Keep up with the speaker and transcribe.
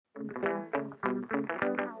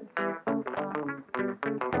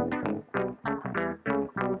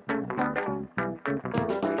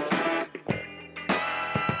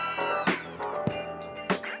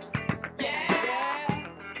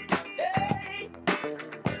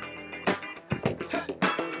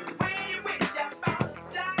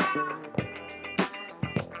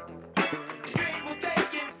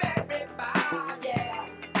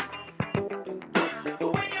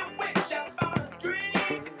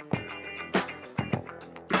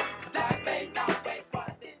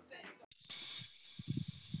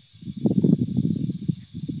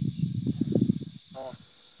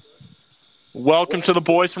Welcome to the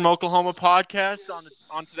Boys from Oklahoma podcast.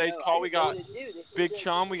 On today's call, we got Big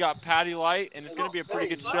Chum, we got Patty Light, and it's going to be a pretty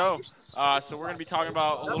good show. So we're going to be talking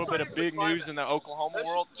about a little bit of big news in the Oklahoma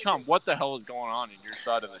world. Chum, what the hell is going on in your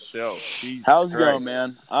side of the show? Jesus How's it Christ. going,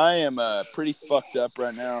 man? I am pretty fucked up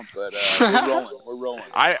right now, but we're rolling. We're rolling.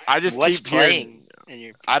 I just What's keep hearing.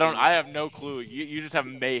 playing? I have no clue. You just have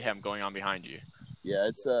mayhem going on behind you. Yeah,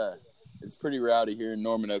 it's pretty rowdy here in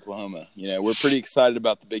Norman, Oklahoma. You know, we're pretty excited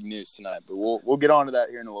about the big news tonight, but we'll get on to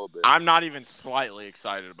that here in a little bit. I'm not even slightly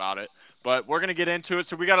excited about it, but we're gonna get into it.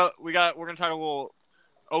 So we're gonna talk a little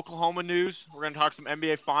Oklahoma news. We're gonna talk some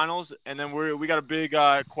NBA Finals, and then we got a big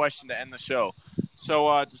question to end the show.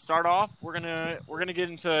 So to start off, we're gonna get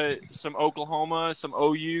into some Oklahoma, some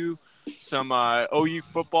OU, some OU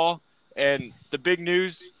football, and the big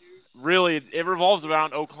news really it revolves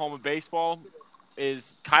around Oklahoma baseball.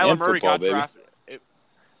 Is Kyler Murray football, got drafted?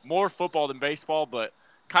 More football than baseball, but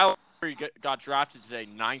Kyler Murray got drafted today,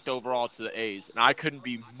 9th overall to the A's, and I couldn't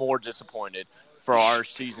be more disappointed for our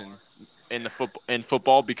season in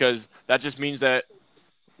football because that just means that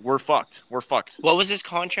we're fucked. We're fucked. What was his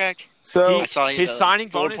contract? So I saw his signing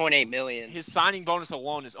bonus, $4.8 million. His signing bonus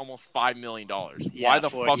alone is almost $5 million. Yeah, Why the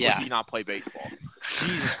fuck would he not play baseball?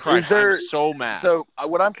 Jesus Christ, I'm so mad. So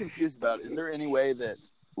what I'm confused about, is there any way that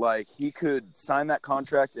he could sign that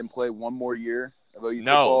contract and play one more year of OU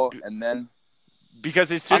football and then?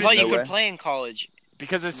 Because as soon I thought as you could play in college.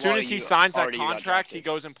 Because as soon as he signs that contract, he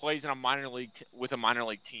goes and plays in a minor league with a minor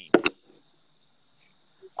league team.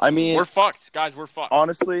 I mean, we're fucked, guys. We're fucked.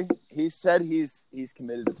 Honestly, he said he's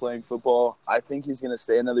committed to playing football. I think he's going to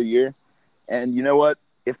stay another year. And you know what?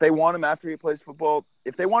 If they want him after he plays football,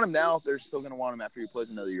 if they want him now, they're still going to want him after he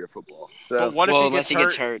plays another year of football. So, but what if he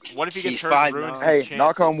gets hurt? What if he gets hurt? Hey,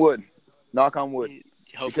 knock on wood. Knock on wood.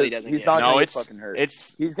 Hopefully, he doesn't. He's not going to get fucking hurt.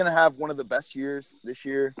 He's going to have one of the best years this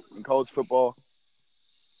year in college football.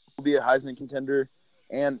 He'll be a Heisman contender.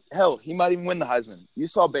 And, hell, he might even win the Heisman. You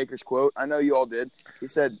saw Baker's quote. I know you all did. He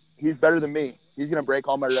said, he's better than me. He's going to break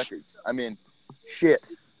all my records. I mean, shit.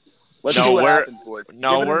 Let's see what happens, boys. Give it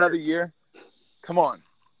another year. Come on.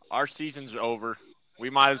 Our season's over. We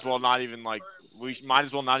might as well not even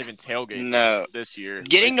tailgate this year.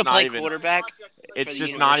 Getting to play quarterback. It's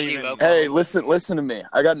just not even. Hey, listen to me.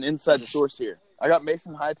 I got an inside source here. I got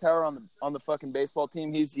Mason Hightower on the fucking baseball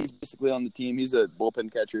team. He's basically on the team. He's a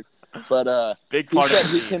bullpen catcher. But big part he said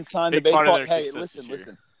of he can sign the baseball. Hey,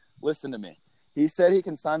 listen to me. He said he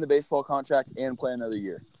can sign the baseball contract and play another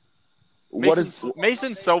year.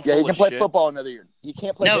 Mason's so full Yeah, he can play shit. football another year. He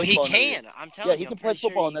can't play. No, baseball he can. I'm telling you. Yeah, he can play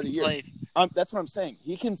football another year. That's what I'm saying.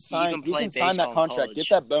 He can sign. He can sign that contract, get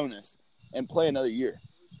that bonus, and play another year.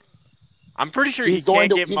 I'm pretty sure he can't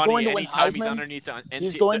get money anytime he's underneath the NCAA.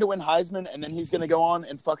 He's going to win Heisman, and then he's going to go on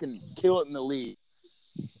and fucking kill it in the league.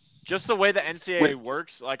 Just the way the NCAA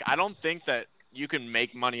works, I don't think that you can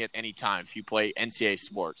make money at any time if you play NCAA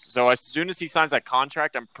sports. So as soon as he signs that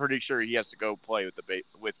contract, I'm pretty sure he has to go play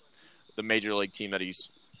with the major league team that he's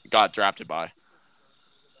got drafted by.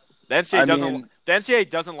 The NCAA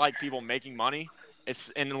doesn't like people making money,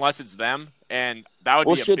 unless it's them, and that would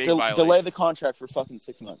be a big violation. Delay the contract for fucking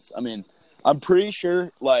 6 months. I mean, I'm pretty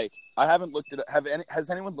sure. I haven't looked it up.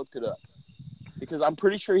 Has anyone looked it up? Because I'm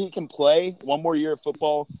pretty sure he can play one more year of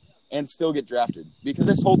football and still get drafted. Because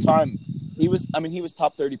this whole time he was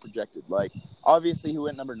top 30 projected. Obviously he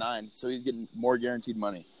went number 9, so he's getting more guaranteed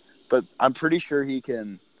money. But I'm pretty sure he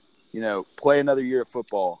can, play another year of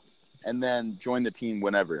football and then join the team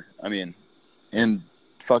whenever. I mean, in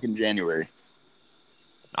fucking January.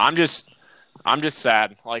 I'm just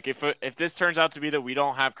sad. If this turns out to be that we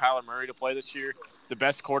don't have Kyler Murray to play this year, the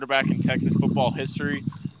best quarterback in Texas football history,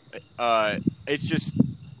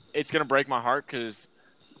 it's gonna break my heart because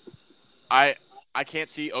I can't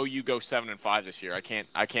see OU go 7-5 this year. I can't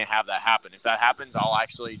have that happen. If that happens, I'll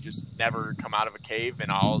actually just never come out of a cave and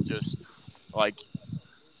I'll just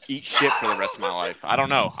eat shit for the rest of my life. I don't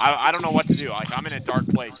know. I don't know what to do. I'm in a dark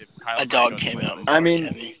place. If Kyler a dog came out. I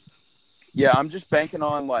mean, Yeah, I'm just banking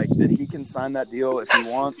on like that he can sign that deal if he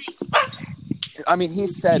wants. I mean, he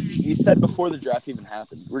said before the draft even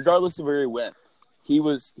happened, regardless of where he went, he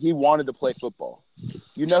wanted to play football.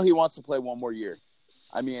 You know, he wants to play one more year.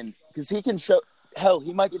 I mean, because he can show. Hell,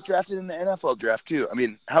 he might get drafted in the NFL draft too. I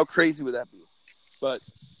mean, how crazy would that be? But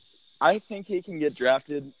I think he can get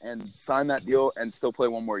drafted and sign that deal and still play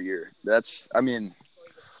one more year. That's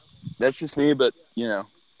just me. But you know,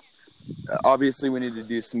 obviously we need to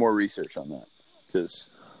do some more research on that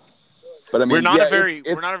But I mean, we're not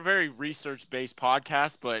it's a very research based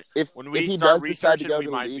podcast. But when we if he start does decide to researching, go we to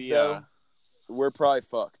the might league, be. though, we're probably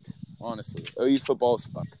fucked. Honestly, OU football is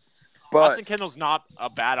fucked. But Austin Kendall's not a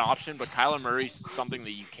bad option, but Kyler Murray's something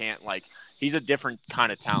that you can't like. He's a different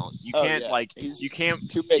kind of talent. You can't you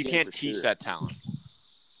can't teach that talent,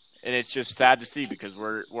 and it's just sad to see because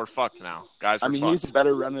we're fucked now, guys. I mean, he's a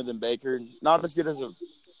better runner than Baker. Not as good as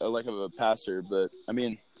a passer, but I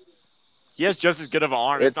mean, he has just as good of an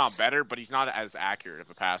arm. It's not better, but he's not as accurate of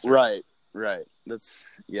a passer. Right.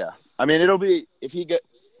 I mean, it'll be if he get.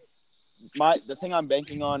 The thing I'm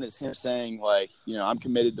banking on is him saying, like, you know, I'm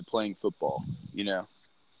committed to playing football, you know.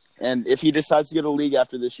 And if he decides to go to the league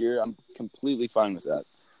after this year, I'm completely fine with that.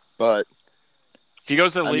 But if he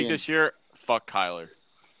goes to the league this year, fuck Kyler.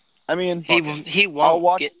 I mean, he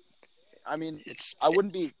won't get. I mean, I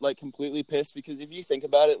wouldn't be like completely pissed because if you think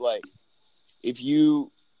about it, like, if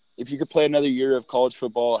you could play another year of college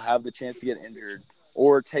football, have the chance to get injured,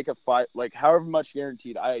 or take a fight, like however much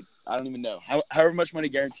guaranteed, I don't even know, however much money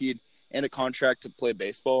guaranteed. And a contract to play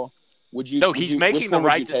baseball, would you? No, he's making the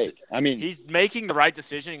right decision. I mean, he's making the right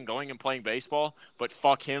decision and going and playing baseball. But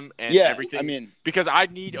fuck him and everything. I mean, because I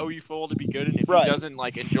need OU football to be good, and if he doesn't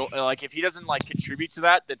if he doesn't contribute to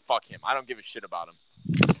that, then fuck him. I don't give a shit about him.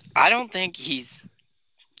 I don't think he's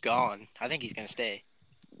gone. I think he's gonna stay.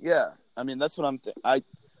 Yeah, I mean that's what I'm.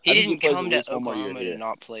 He didn't come to Oklahoma to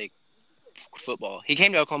not play football. He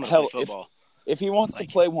came to Oklahoma to play football. If he wants to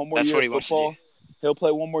play one more year of football. He'll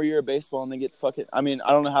play one more year of baseball and then get fucking. I mean,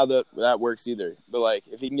 I don't know how that works either. But like,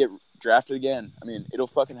 if he can get drafted again, I mean, it'll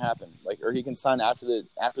fucking happen. Like, or he can sign after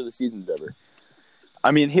the season's over.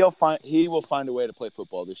 I mean, he will find a way to play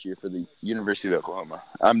football this year for the University of Oklahoma.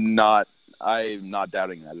 I'm not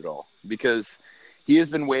doubting that at all because he has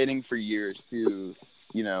been waiting for years to,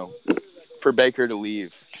 you know, for Baker to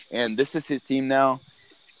leave, and this is his team now,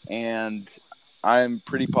 and I'm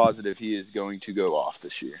pretty positive he is going to go off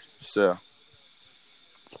this year. So.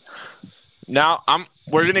 Now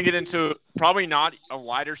we're gonna get into probably not a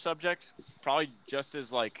wider subject, probably just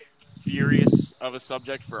as like furious of a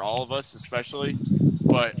subject for all of us, especially.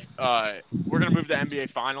 But we're gonna move to NBA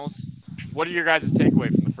Finals. What are your guys' takeaway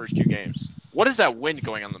from the first two games? What is that wind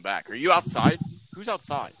going on the back? Are you outside? Who's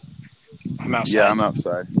outside? I'm outside. Yeah, I'm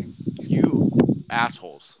outside. You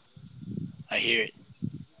assholes! I hear it.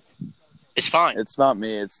 It's fine. It's not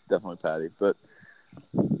me. It's definitely Patty. But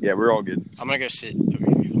yeah, we're all good. I'm gonna go sit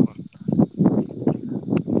over here.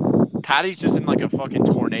 Patty's just in like a fucking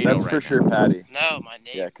tornado. That's for sure, Patty. No, my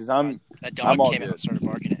neighbor. Yeah, because a dog came out and started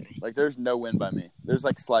barking at me. Like, there's no wind by me. There's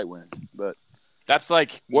like slight wind, but that's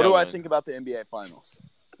like. What do I think about the NBA Finals?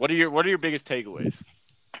 What are your biggest takeaways?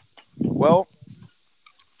 Well,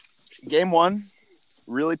 game one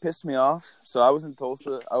really pissed me off. So I was in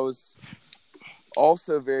Tulsa. I was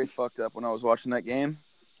also very fucked up when I was watching that game.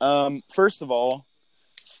 First of all,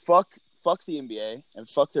 fuck the NBA and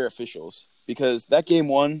fuck their officials because that game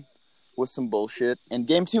one was some bullshit, and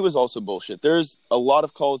game two was also bullshit. There's a lot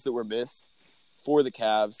of calls that were missed for the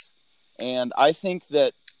Cavs, and I think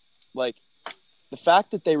that, like, the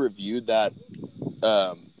fact that they reviewed that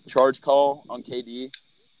charge call on KD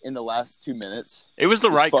in the last 2 minutes, it was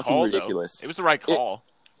the right call. Ridiculous. Though. It was the right call.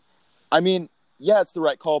 I mean, yeah, it's the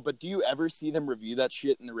right call, but do you ever see them review that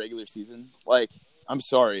shit in the regular season? Like, I'm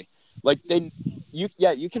sorry. Like,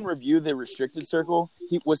 you can review the restricted circle.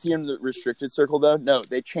 Was he in the restricted circle, though? No,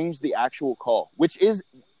 they changed the actual call, which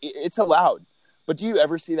it's allowed. But do you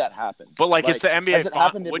ever see that happen? But, like it's the NBA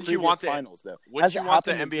Finals. Wouldn't you want finals, though? Wouldn't you want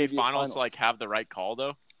the NBA Finals to, like, have the right call,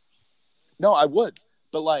 though? No, I would.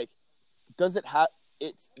 But, like, does it have –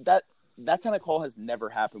 it's that kind of call has never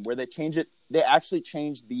happened where they change it. They actually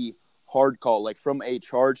change the hard call, like, from a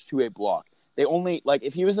charge to a block. They only – like,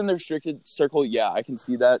 if he was in the restricted circle, yeah, I can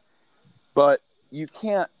see that. But you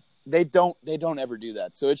can't. They don't ever do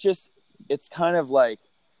that. So it's kind of like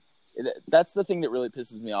that's the thing that really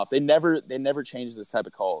pisses me off. They never change this type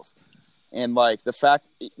of calls, and like the fact,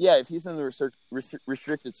 yeah, if he's in the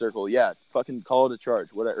restricted circle, yeah, fucking call it a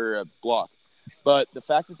charge, whatever, or a block. But the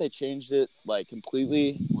fact that they changed it like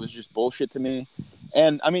completely was just bullshit to me.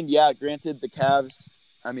 And I mean, yeah, granted, the Cavs.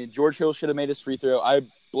 I mean, George Hill should have made his free throw.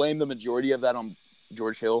 blame the majority of that on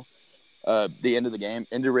George Hill. The end of the game,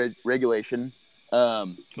 into regulation.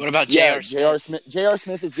 What about J.R. Smith? J.R.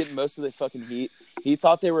 Smith is getting most of the fucking heat. He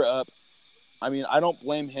thought they were up. I mean, I don't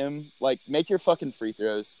blame him. Like, make your fucking free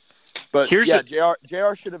throws. But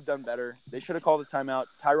JR should have done better. They should have called a timeout.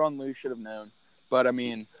 Tyronn Lue should have known. But I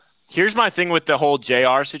mean, here's my thing with the whole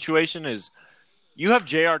JR situation is you have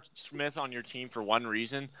J.R. Smith on your team for one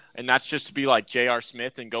reason, and that's just to be like J.R.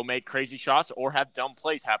 Smith and go make crazy shots or have dumb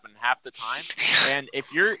plays happen half the time. And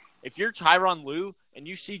if you're Tyronn Lue and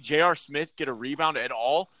you see J.R. Smith get a rebound at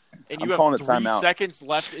all, and you have 3 seconds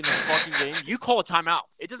left in the fucking game, you call a timeout.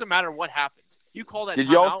 It doesn't matter what happens. You call that. Did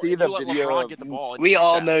y'all see the video? Get the ball. We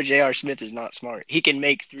all know J.R. Smith is not smart. He can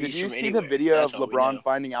make threes. Did you see anywhere. The video of LeBron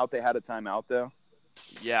finding out they had a timeout though?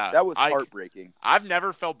 Yeah, that was heartbreaking. I've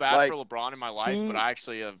never felt bad for LeBron in my life, but I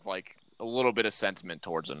actually have like a little bit of sentiment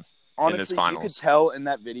towards him. Honestly, in this finals. You could tell in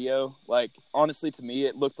that video. Like, honestly, to me,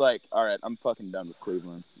 it looked like, all right, I'm fucking done with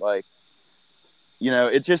Cleveland. Like, you know,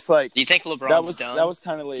 it just like. Do you think LeBron's done? That was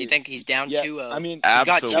kind of late. Do you think he's down 2-0? I mean,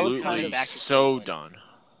 absolutely, so done.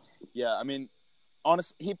 Yeah, I mean,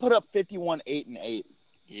 honestly, he put up 51, 8, and 8.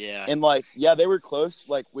 Yeah. And like, yeah, they were close.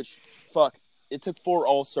 Like, it took 4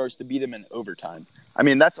 All-Stars to beat him in overtime. I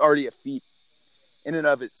mean, that's already a feat in and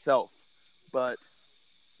of itself. But,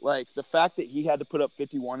 like, the fact that he had to put up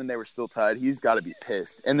 51 and they were still tied, he's got to be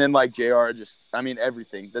pissed. And then, like, JR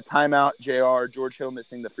everything. The timeout, JR, George Hill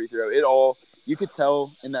missing the free throw, it all, you could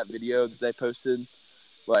tell in that video that they posted,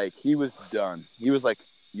 like, he was done. He was like,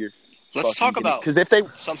 let's talk about because if they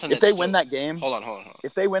win that game, hold on.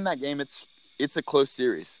 If they win that game, it's a close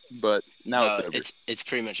series. But now it's over. It's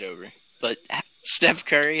pretty much over. But Steph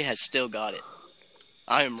Curry has still got it.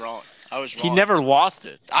 I am wrong. I was wrong. He never lost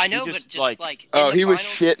it. I know, but just like he was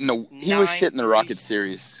shit in the Rockets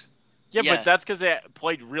series. Yeah, but that's because they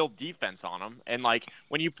played real defense on him. And, like,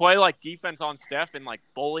 when you play, like, defense on Steph and, like,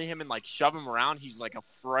 bully him and, like, shove him around, he's, like, a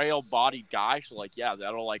frail-bodied guy. So, like, yeah,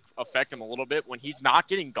 that'll, like, affect him a little bit. When he's not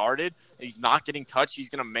getting guarded and he's not getting touched, he's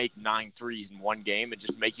going to make 9 threes in one game and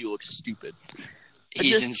just make you look stupid.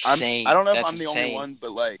 He's insane. I don't know if I'm the only one,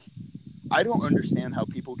 but, like, I don't understand how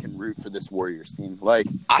people can root for this Warriors team. Like,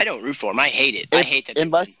 I don't root for them. I hate it. I hate that.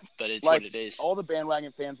 But it's like, what it is. All the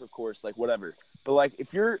bandwagon fans, of course, like, whatever. But, like,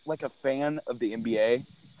 if you're, like, a fan of the NBA,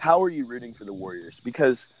 how are you rooting for the Warriors?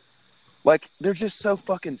 Because, like, they're just so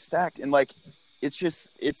fucking stacked. And, like, it's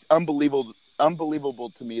unbelievable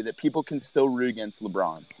to me that people can still root against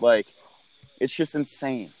LeBron. Like, it's just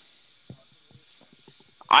insane.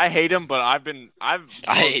 I hate him, but I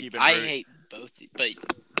hate both. But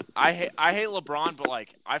I hate LeBron, but,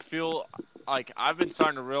 like, I feel like I've been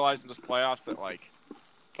starting to realize in this playoffs that, like,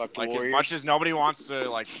 fuck the like Warriors. As much as nobody wants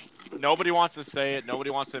to say it, nobody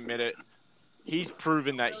wants to admit it, he's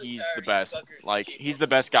proven that he's the best. Like, he's the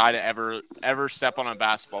best guy to ever step on a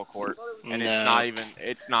basketball court, and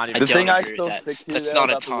it's not even. The thing I still stick to that's not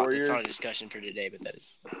about the Warriors. It's not a discussion for today, but that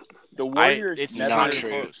is the Warriors. It's never not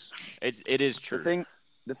true. It is true.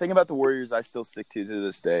 The thing about the Warriors I still stick to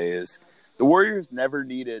this day is the Warriors never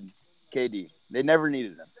needed KD. They never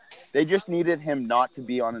needed him. They just needed him not to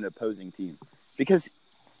be on an opposing team because.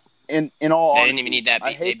 In all honesty, they didn't even need that.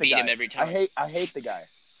 They beat him every time. I hate the guy.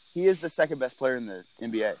 He is the second best player in the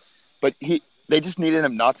NBA, but they just needed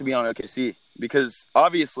him not to be on OKC because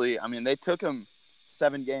obviously, I mean, they took him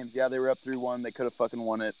 7 games. Yeah, they were up 3-1. They could have fucking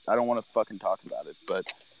won it. I don't want to fucking talk about it,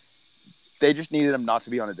 but they just needed him not to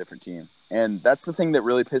be on a different team, and that's the thing that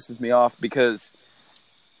really pisses me off because,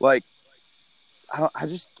 like,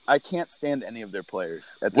 I can't stand any of their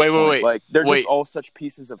players at this point. Wait. Like, they're just all such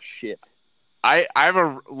pieces of shit. I have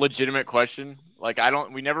a legitimate question. Like,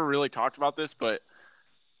 we never really talked about this, but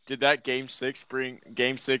did that Game 6 in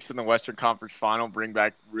the Western Conference Final bring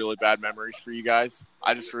back really bad memories for you guys?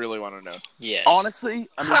 I just really want to know. Yes. Honestly,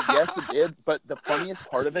 I mean, yes, it did. But the funniest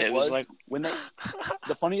part of it was like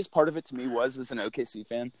the funniest part of it to me was, as an OKC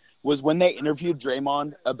fan, was when they interviewed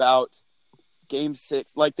Draymond about Game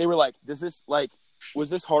 6. Like, they were like,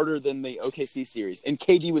 was this harder than the OKC series? And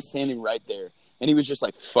KD was standing right there, and he was just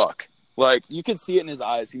like, fuck. Like, you could see it in his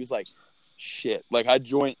eyes. He was like, shit. Like, I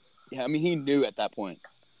mean, he knew at that point.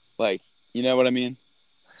 Like, you know what I mean?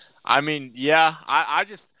 I mean, yeah. I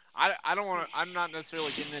don't want to – I'm not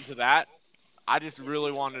necessarily getting into that. I just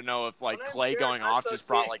really wanted to know if, like, Klay going off just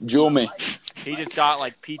brought, like – Jewel me. He just got,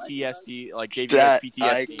 like, PTSD, like, gave you guys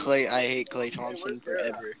PTSD. I hate Klay Thompson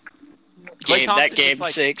forever. Game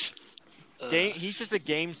 6. He's just a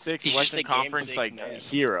Game 6 Western Conference, like,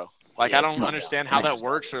 hero. Like, I don't understand how that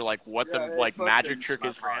works or, like, what the, like, magic trick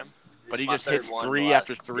is for him. But he just hits 3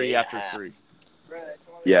 after 3 after 3.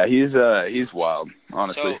 Yeah, he's wild,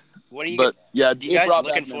 honestly. What are you? But yeah, do you guys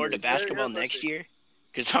looking forward to basketball next year?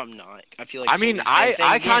 Because I'm not. I feel like. I mean,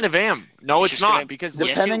 I kind of am. No, it's not because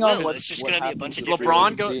depending on it's just going to be a bunch of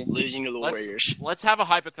LeBron losing to the Warriors. Let's have a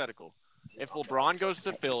hypothetical. If LeBron goes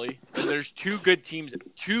to Philly, and there's two good teams,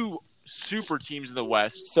 two super teams in the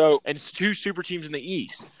West, and two super teams in the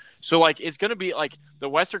East. So like it's going to be like the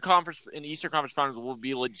Western Conference and Eastern Conference Finals will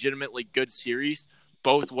be legitimately good series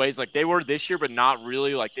both ways. Like they were this year, but not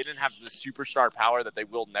really. Like they didn't have the superstar power that they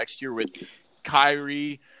will next year with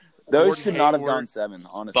Kyrie. Those Gordon should not have gone 7,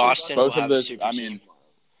 honestly. Boston both will of have those. A super I team. mean,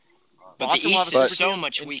 but Boston the East is so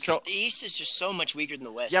much weaker. The East is just so much weaker than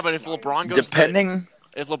the West. Yeah, but if LeBron goes,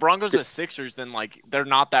 if LeBron goes to Sixers, then like they're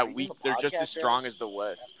not that weak. They're just as strong as the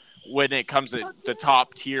West when it comes to the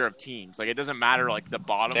top tier of teams. Like it doesn't matter like the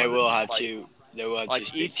bottom. They will have like, two. They will have like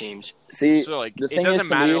two big teams. See, so like the it thing doesn't is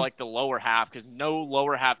matter like the lower half because no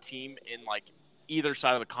lower half team in like either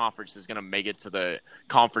side of the conference is going to make it to the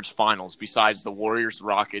conference finals. Besides the Warriors,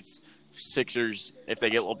 Rockets, Sixers, if they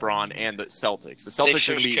get LeBron, and the Celtics. The Celtics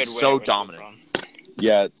are going to be so dominant.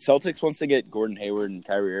 Yeah, Celtics once they get Gordon Hayward and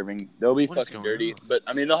Kyrie Irving, they'll be fucking dirty. But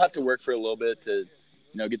I mean, they'll have to work for a little bit to,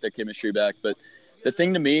 get their chemistry back. But the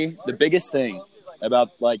thing to me, the biggest thing about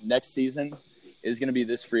like next season is going to be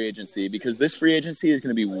this free agency because this free agency is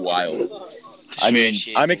going to be wild. I mean,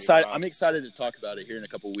 I'm excited. I'm excited to talk about it here in a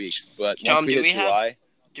couple weeks. But once we hit July.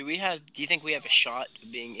 Do you think we have a shot of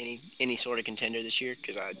being any sort of contender this year?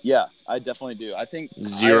 Yeah, I definitely do. I think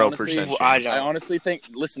 0%. I honestly think.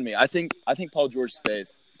 Listen to me. I think Paul George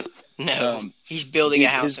stays. No, he's building a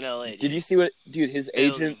house in LA. Did you see what, dude? His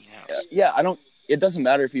agent. Yeah, I don't. It doesn't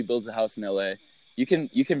matter if he builds a house in LA. You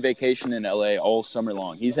can vacation in LA all summer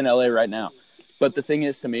long. He's in LA right now. But the thing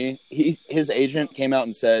is, to me, his agent came out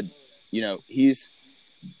and said, he's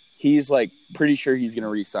like pretty sure he's going to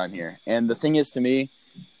re-sign here. And the thing is, to me.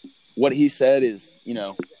 What he said is,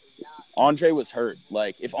 Andre was hurt.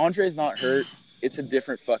 Like, if Andre's not hurt, it's a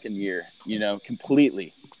different fucking year,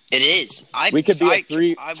 completely. It is. We could be a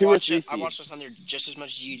 2 or 3 seed. I watch the Thunder just as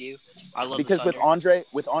much as you do. I love because the Thunder.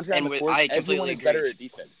 with Andre on the court, everyone is better at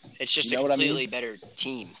defense. It's just a completely better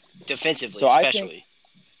team, defensively so especially.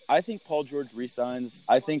 I think Paul George resigns.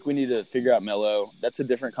 I think we need to figure out Melo. That's a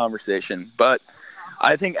different conversation. But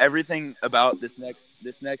I think everything about this next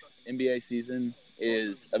NBA season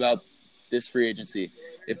is about this free agency.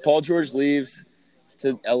 If Paul George leaves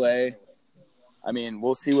to LA, I mean,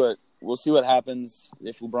 we'll see what happens.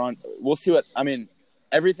 If LeBron, we'll see what. I mean,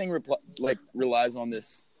 everything relies on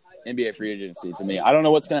this NBA free agency. To me, I don't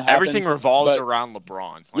know what's going to happen. Everything revolves around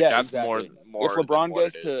LeBron. Like, yeah, that's exactly. more. If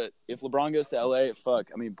LeBron goes to LA,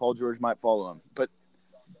 I mean, Paul George might follow him, but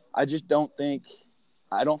I just don't think.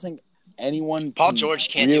 I don't think anyone. Paul George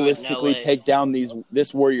can't realistically take down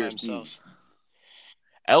this Warriors team.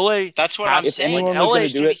 LA. That's what I'm saying. Like, LA is going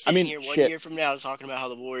to do it. I mean, here 1 year from now, talking about how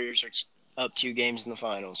the Warriors are up 2 games in the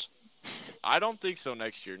finals. I don't think so.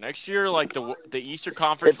 Next year, like the Eastern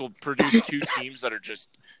Conference will produce 2 teams that are just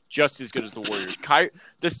as good as the Warriors.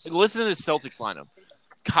 Listen to this Celtics lineup: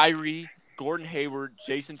 Kyrie, Gordon Hayward,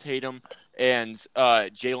 Jason Tatum, and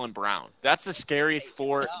Jaylen Brown. That's the scariest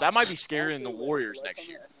 4. That might be scarier than the Warriors next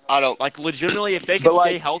year. I don't like legitimately if they can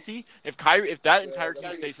stay healthy. If that entire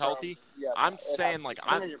team stays healthy, I'm saying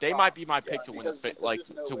they might be my pick to win to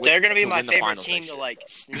win. They're going to be my favorite team to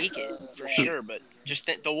sneak it for sure. But just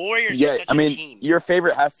the Warriors. Yeah, are such a team. Your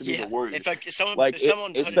favorite has to be the Warriors. If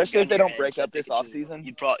someone especially if they don't break up this offseason,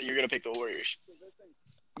 you're going to pick the Warriors.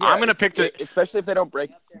 Yeah, I'm going to pick especially if they don't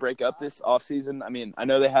break up this offseason. I mean, I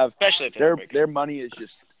know they have especially if their money is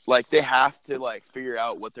just they have to figure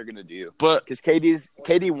out what they're going to do. But because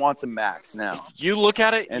KD wants a max now. You look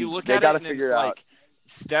at it, and they got to figure out.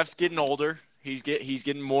 Steph's getting older. He's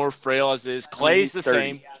getting more frail as is. Clay's the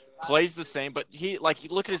 30. Same, but he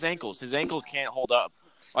look at his ankles. His ankles can't hold up.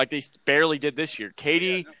 Like they barely did this year.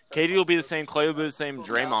 KD will be the same. Clay will be the same.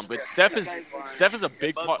 Draymond, but Steph is a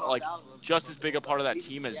big part, just as big a part of that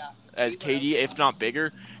team as KD, if not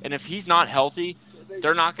bigger. And if he's not healthy,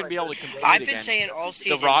 they're not going to be able to compete. I've been saying all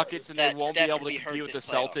season the Rockets, and they won't Steph be able to compete with the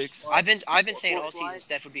Celtics. I've been saying all season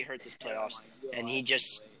Steph would be hurt this playoffs, and he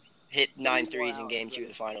just hit 9 threes in Game 2 of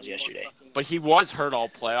the finals yesterday. But he was hurt all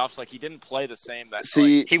playoffs. He didn't play the same.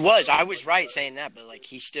 He was. I was right saying that, but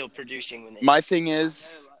he's still producing. My thing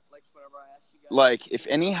is, if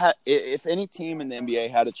any team in the NBA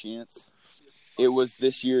had a chance, it was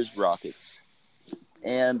this year's Rockets.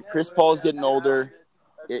 And Chris Paul's getting older.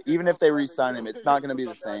 Even if they re-sign him, it's not going to be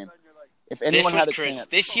the same. If anyone had a chance,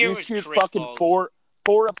 this year was shoot Chris fucking Paul's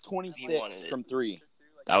 4 of 26 from 3.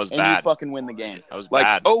 That was and bad. You fucking win the game. That was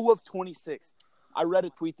bad. 0 of 26. I read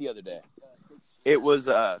a tweet the other day. it was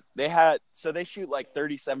they shoot like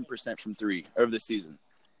 37% from three over the season.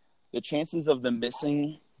 The chances of them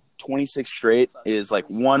missing 26 straight is like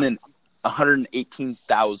 1 in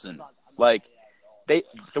 118,000. Like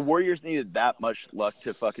the Warriors needed that much luck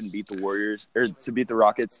to fucking beat the Warriors or to beat the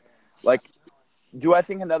Rockets. Like, do I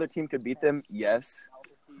think another team could beat them? Yes.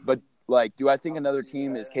 But like, do I think another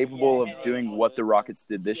team is capable of doing what the Rockets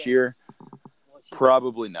did this year?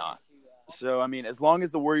 Probably not. So I mean, as long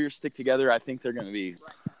as the Warriors stick together, I think they're gonna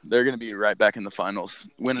be right back in the finals,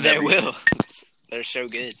 winning. They everything. will. They're so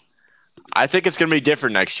good. I think it's gonna be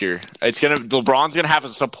different next year. LeBron's gonna have a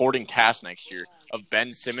supporting cast next year of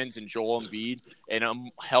Ben Simmons and Joel Embiid and a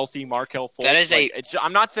healthy Markelle Fultz. That is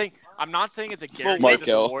I'm not saying it's a guarantee.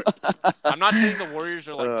 Markelle. I'm not saying the Warriors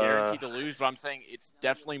are like guaranteed to lose, but I'm saying it's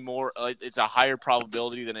definitely more. It's a higher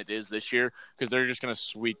probability than it is this year because they're just gonna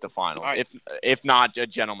sweep the finals. Right. If not a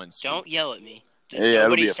gentleman's sweep. Don't yell at me. Yeah,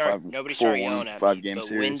 Nobody it'll be a nobody start yelling at me. 5-game But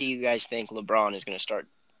series. when do you guys think LeBron is going to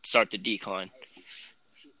start the decline?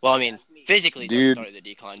 Well, I mean, physically Dude. started the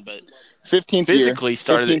decline, but 15th Physically year.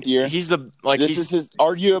 started. 15th year. He's the like. This is his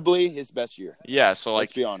arguably his best year. Yeah. So like,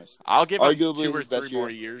 Let's be honest. I'll give him arguably 2 or his 3 best more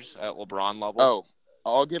year. years at LeBron level. Oh,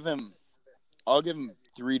 I'll give him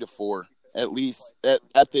 3 to 4 at least at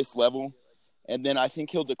this level, and then I think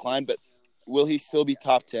he'll decline. But will he still be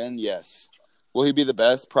top 10? Yes. Will he be the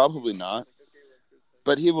best? Probably not.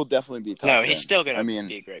 But he will definitely be top 10. no, he's still going to I mean,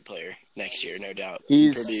 be a great player next year, no doubt.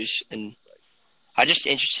 He's- Produce, and I'm just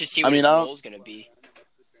interested to see what I mean, his I don't- role is going to be.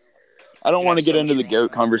 I don't want to That's get so into the true.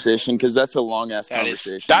 GOAT conversation because that's a long ass That is-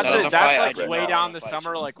 conversation. That was a That's fight I like did way not down wanna the fight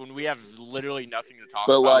summer, soon. like when we have literally nothing to talk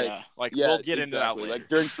But about. like, Yeah. Like yeah, we'll get exactly. into that later. Like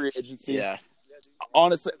during free agency. Yeah.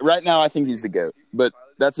 Honestly, right now I think he's the GOAT, but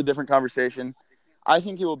that's a different conversation. I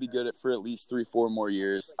think he will be good for at least 3-4 more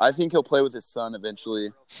years. I think he'll play with his son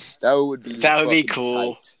eventually. That would be fucking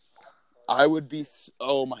cool. tight. I would be.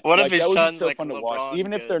 Oh my! What like, if his that would be son's so like fun to LeBron? watch,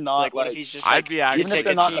 even if good? they're not. Like, what like, if he's just I'd like, be actually even if take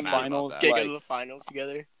they're a not in the team mad about finals, that. get like, to the finals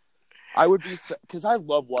together? I would be because I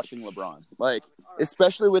love watching LeBron. Like,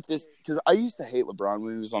 especially with this, because I used to hate LeBron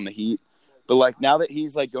when he was on the Heat, but like now that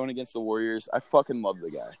he's like going against the Warriors, I fucking love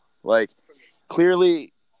the guy. Like,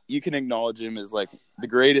 clearly, you can acknowledge him as like the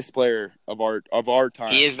greatest player of our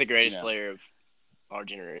time. He is the greatest Yeah. player of our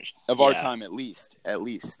generation. Of our Yeah. time, at least.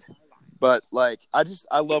 But like,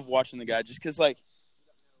 I love watching the guy just because like.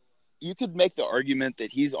 You could make the argument that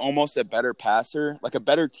he's almost a better passer, like a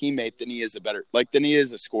better teammate than he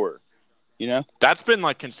is a scorer. You know? That's been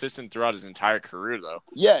like consistent throughout his entire career, though.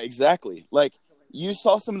 Yeah, exactly. Like you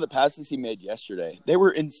saw some of the passes he made yesterday. They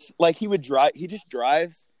were like he would drive. He just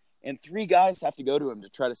drives, and 3 guys have to go to him to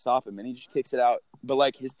try to stop him, and he just kicks it out. But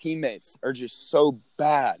like his teammates are just so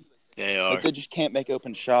bad. They are. Like they just can't make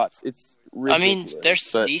open shots. It's I ridiculous. mean, they're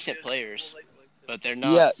But, decent players, but they're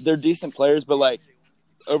not. yeah, they're decent players, but like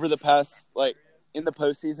over the past in the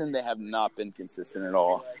postseason, they have not been consistent at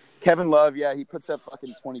all. Kevin Love, yeah, he puts up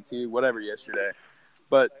fucking 22, whatever yesterday,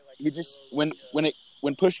 but he just when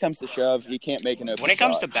push comes to shove, he can't make an open. When it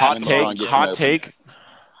comes shot. to Hot basketball, take.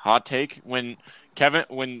 Hot take. When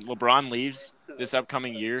LeBron leaves this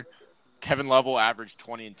upcoming year, Kevin Love will average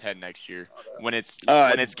 20 and 10 next year. When it's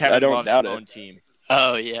I Kevin don't Love's doubt own it. team,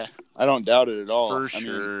 Oh yeah, I don't doubt it at all. for I mean,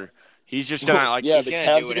 sure. He's just gonna like. yeah, he's the gonna Cavs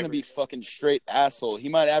do are going to whatever. be fucking straight asshole. He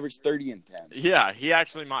might average 30 and 10 Yeah, he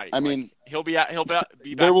actually might. I Like, mean, he'll be back.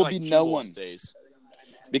 there will for, like, be 2 no Bulls one. days.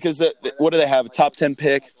 because what do they have? A top 10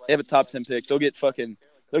 pick. They have a top 10 pick. They'll get Trae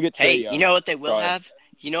hey, Young. you know what they will Probably. have?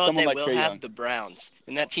 You know what Someone they like will Trae have? Young. The Browns,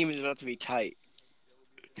 and that team is about to be tight.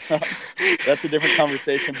 That's a different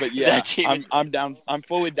conversation, but yeah, That team- I'm down. I'm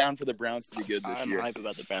fully down for the Browns to be good this I'm year. hype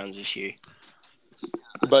about the Browns this year.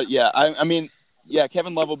 But yeah, I mean, yeah,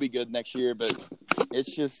 Kevin Love will be good next year, but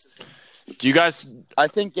it's just Do you guys? I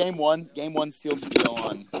think game one sealed the deal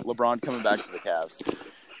on LeBron coming back to the Cavs.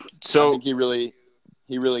 I So think he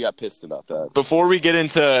really got pissed about that. before we get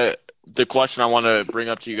into the question I want to bring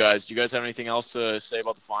up to you guys, do you guys have anything else to say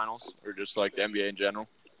about the finals or just like the NBA in general?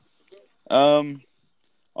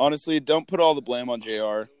 Honestly, don't put all the blame on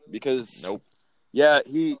JR because Nope. Yeah,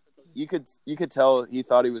 you could tell he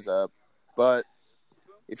thought he was up, but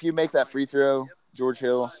if you make that free throw, George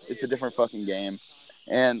Hill, it's a different fucking game.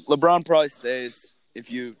 And LeBron probably stays if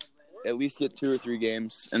you at least get 2 or 3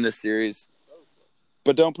 games in this series.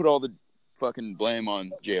 But don't put all the fucking blame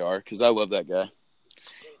on JR because I love that guy.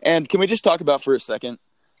 And can we just talk about for a second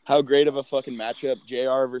how great of a fucking matchup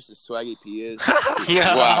JR versus Swaggy P is?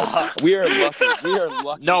 Yeah. Wow. We are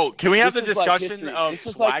lucky. No, can we have the This is like discussion history. of This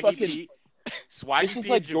is like Swaggy fucking- P? Swaggy This is P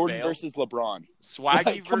like and Jordan JaVale. versus LeBron. Swaggy.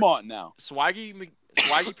 Like, come on now. Swaggy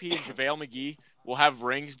P and JaVale McGee will have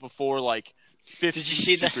rings before like 50 Did you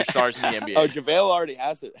see that? superstars in the NBA. Oh, JaVale already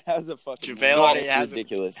has a fucking JaVale ring. already It's has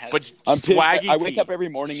ridiculous. But I'm pissed. Swaggy I wake P. up every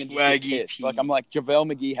morning and just get Swaggy pissed. P. Like I'm like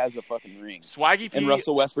JaVale McGee has a fucking ring, Swaggy P and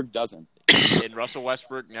Russell Westbrook doesn't. and Russell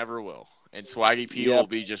Westbrook never will. And Swaggy P Yep. will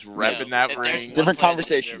be just repping that If there's ring. one Different player that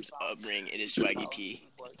conversation. deserves a ring, it is Swaggy P.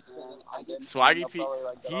 Swaggy P,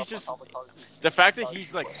 he's just the fact that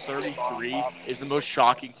he's like 33 is the most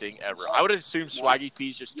shocking thing ever. I would assume Swaggy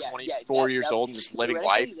P's just 24 years old and just living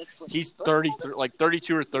life. He's 33, like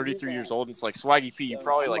 32 or 33 years old, and it's like Swaggy P, you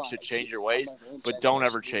probably like should change your ways, but don't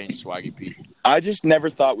ever change Swaggy P. I just never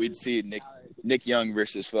thought we'd see Nick Young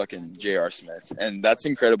versus fucking J.R. Smith, and that's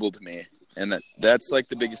incredible to me. And that's like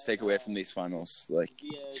the biggest takeaway from these finals. Like,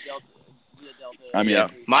 I mean, Yeah.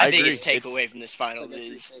 My I biggest agree. takeaway from this finals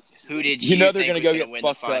is who did You you know they're think gonna was go going to get win the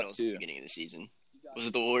fucked up, finals at too. the beginning of the season? Was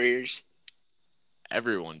it the Warriors?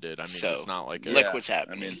 Everyone did. I mean, So, it's not like Look what's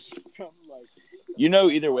happening. I mean, you know,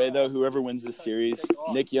 either way though, whoever wins this series,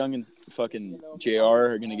 Nick Young and fucking JR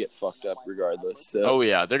are gonna get fucked up regardless. So oh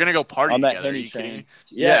yeah, they're gonna go party on that together. Are Henny you kidding train, me?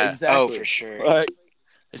 yeah, Yeah. exactly. Oh, for sure. Like,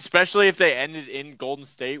 Especially if they ended in Golden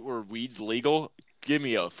State where weed's legal. Give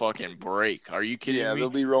me a fucking break. Are you kidding yeah, me? they'll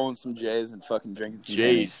be rolling some J's and fucking drinking some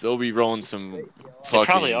Henny. Jeez, they'll be rolling some They fucking.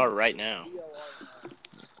 probably are right now.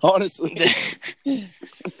 Honestly,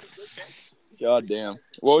 god damn.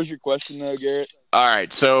 What was your question though, Garrett? All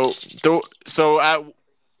right, so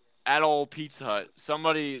at old Pizza Hut,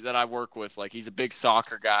 somebody that I work with, like he's a big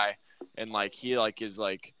soccer guy, and like he like is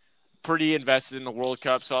like pretty invested in the World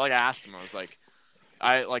Cup. So I like asked him, I was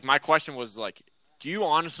like, my question was like, do you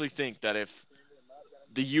honestly think that if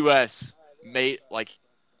the U.S. made like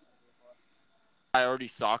priority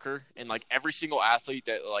soccer and like every single athlete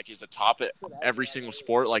that like is the top at every single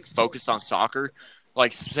sport like focused on soccer,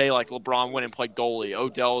 like say like LeBron went and played goalie,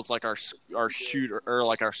 Odell is like our shooter or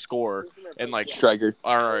like our scorer, and like Striker.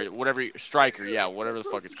 or whatever striker, yeah, whatever the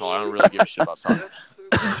fuck it's called. I don't really give a shit about soccer.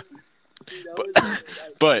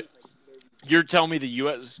 but you're telling me the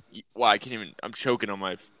U.S. Wow, I can't even. I'm choking on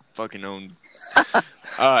my fucking own.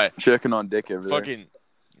 Checking on Dick over there. Fucking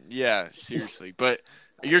yeah, seriously. But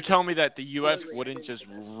you're telling me that the U.S. wouldn't just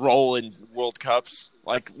roll in World Cups?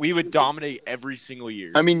 Like we would dominate every single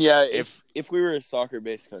year. I mean, yeah, if we were a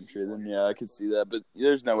soccer-based country, then yeah, I could see that. But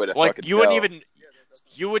there's no way to like fucking you wouldn't tell. even.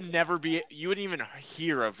 You would wouldn't even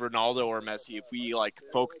hear of Ronaldo or Messi if we like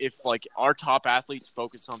if like our top athletes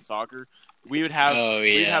focused on soccer. We would have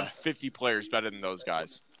we'd have 50 players better than those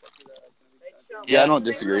guys. Yeah, I don't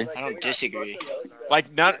disagree. I don't disagree.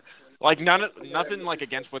 Nothing like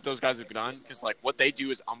against what those guys have done, because like what they do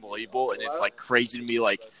is unbelievable, and it's like crazy to me.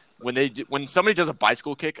 Like when somebody does a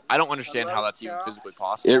bicycle kick, I don't understand how that's even physically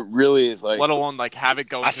possible. It really is like. Let alone like have it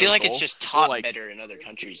go. I into feel a like goal. it's just taught like, better in other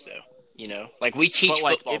countries, though. You know, like we teach But,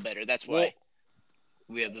 like, football if- better. That's well- why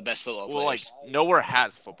we have the best football Well, like players. nowhere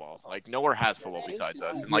has football. Like nowhere has football besides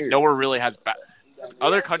us, and like nowhere really has.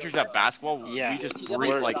 Other countries have basketball. Yeah. We just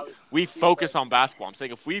like we focus on basketball. I'm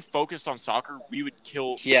saying if we focused on soccer, we would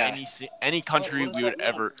kill Yeah. any country we would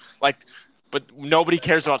ever like. But nobody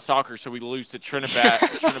cares about soccer, so we lose to Trinidad,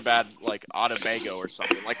 like Tobago or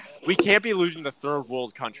something. Like we can't be losing to third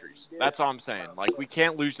world countries. That's all I'm saying. Like we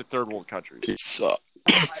can't lose to third world countries. So,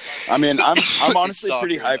 I mean, I'm honestly Soccer,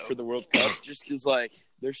 pretty hyped though. for the World Cup, just because like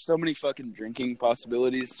there's so many fucking drinking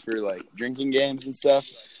possibilities for like drinking games and stuff.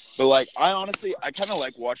 But like, I kind of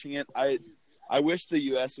like watching it. I wish the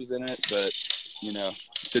U.S. was in it, but you know,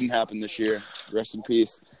 didn't happen this year. Rest in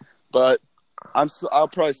peace. But I'll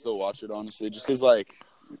probably still watch it, honestly, just because like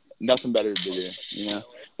nothing better to do. You know,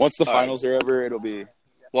 once the All right. finals are over, it'll be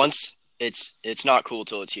once it's not cool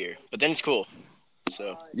till it's here, but then it's cool.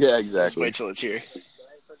 So yeah, let's exactly. wait till it's here.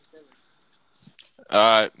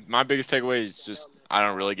 My biggest takeaway is just I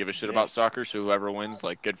don't really give a shit about soccer. So whoever wins,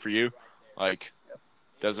 like, good for you. Like,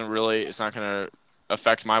 it's not gonna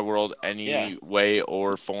affect my world any way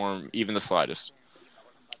or form, even the slightest.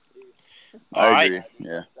 All I right. agree.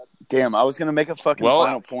 Yeah. Damn, I was gonna make a fucking Well,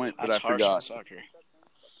 final point, but That's I harsh on forgot. soccer.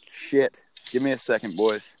 Shit. Give me a second,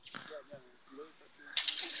 boys.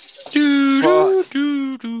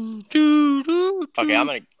 Okay,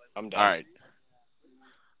 I'm done. All right.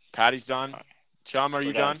 Patty's done. Chum, are you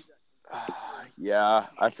We're done. done? Yeah,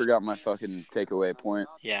 I forgot my fucking takeaway point.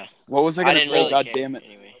 Yeah. What was I I gonna didn't say? really God care. damn it!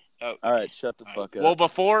 Anyway. Oh, All right, shut the fuck up. Well,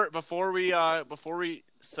 before we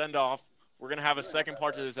send off, we're gonna have a second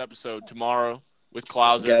part to this episode tomorrow with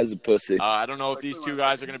Klauser. Guy's a pussy. I don't know if these two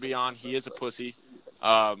guys are gonna be on. He is a pussy.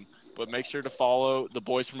 But make sure to follow the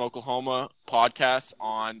Boys from Oklahoma podcast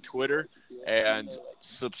on Twitter and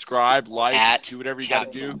subscribe, like, At do whatever you got to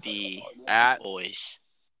capital do. B At boys.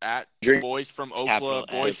 at Drink Boys from Capital Oklahoma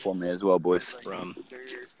S. Boys for me as well, boys. From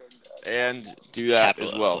and do that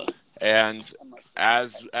Capital as well. Oakland. And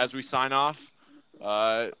as we sign off,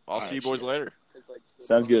 I'll see you right, boys see later.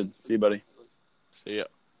 Sounds good. See you, buddy. See ya.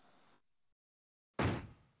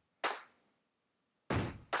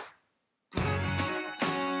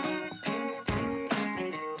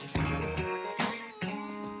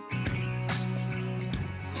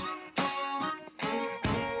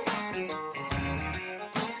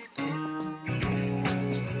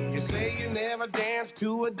 Never danced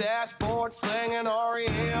to a dashboard singing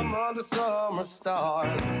REM under summer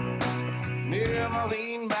stars. Never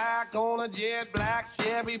leaned back on a jet black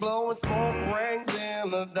Chevy blowing smoke rings in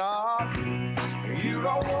the dark. You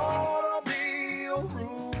don't wanna be a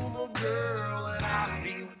rumor girl, and I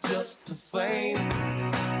feel just the same.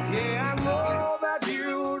 Yeah, I know that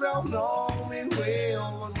you don't know me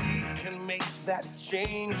well, but we can make that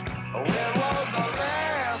change. When was the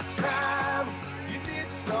last time you did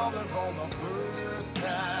something for the first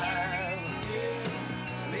time? Yeah,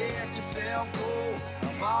 let yourself go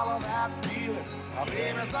and follow that feeling.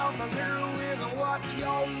 Maybe something new is what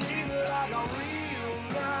you need, like a real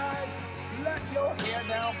night. Let your head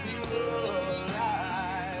down, feel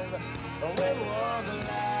alive. When was the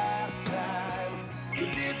last time you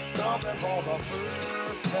did something for the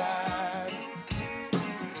first time?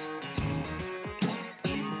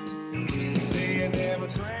 Say you never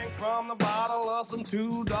drank from the bottle of some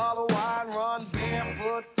 $2 wine, run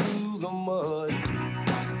barefoot through the mud.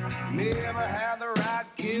 Never had the right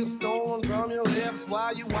kiss stolen from your lips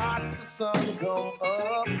while you watch the sun come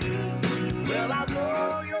up. Well, I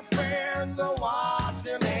know your friends are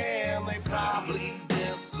watching and they probably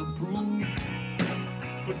disapprove.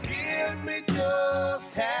 But give me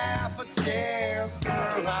just half a chance,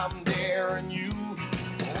 girl, I'm daring you.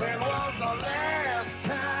 When was the last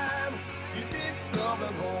time you did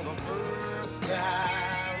something for the first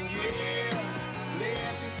time? Yeah,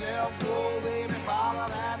 let yourself go, baby, follow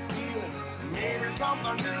that feeling. Maybe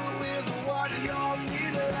something new is what you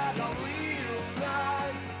need, like a real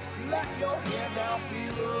night. Let your head down,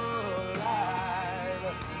 feel alive.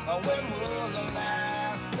 When was the